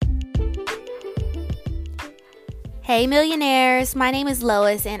Hey millionaires, my name is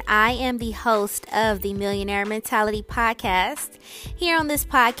Lois and I am the host of the Millionaire Mentality Podcast. Here on this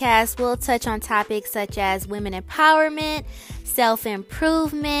podcast, we'll touch on topics such as women empowerment,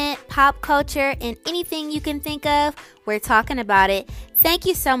 self-improvement, pop culture, and anything you can think of, we're talking about it. Thank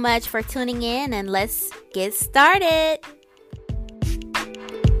you so much for tuning in and let's get started.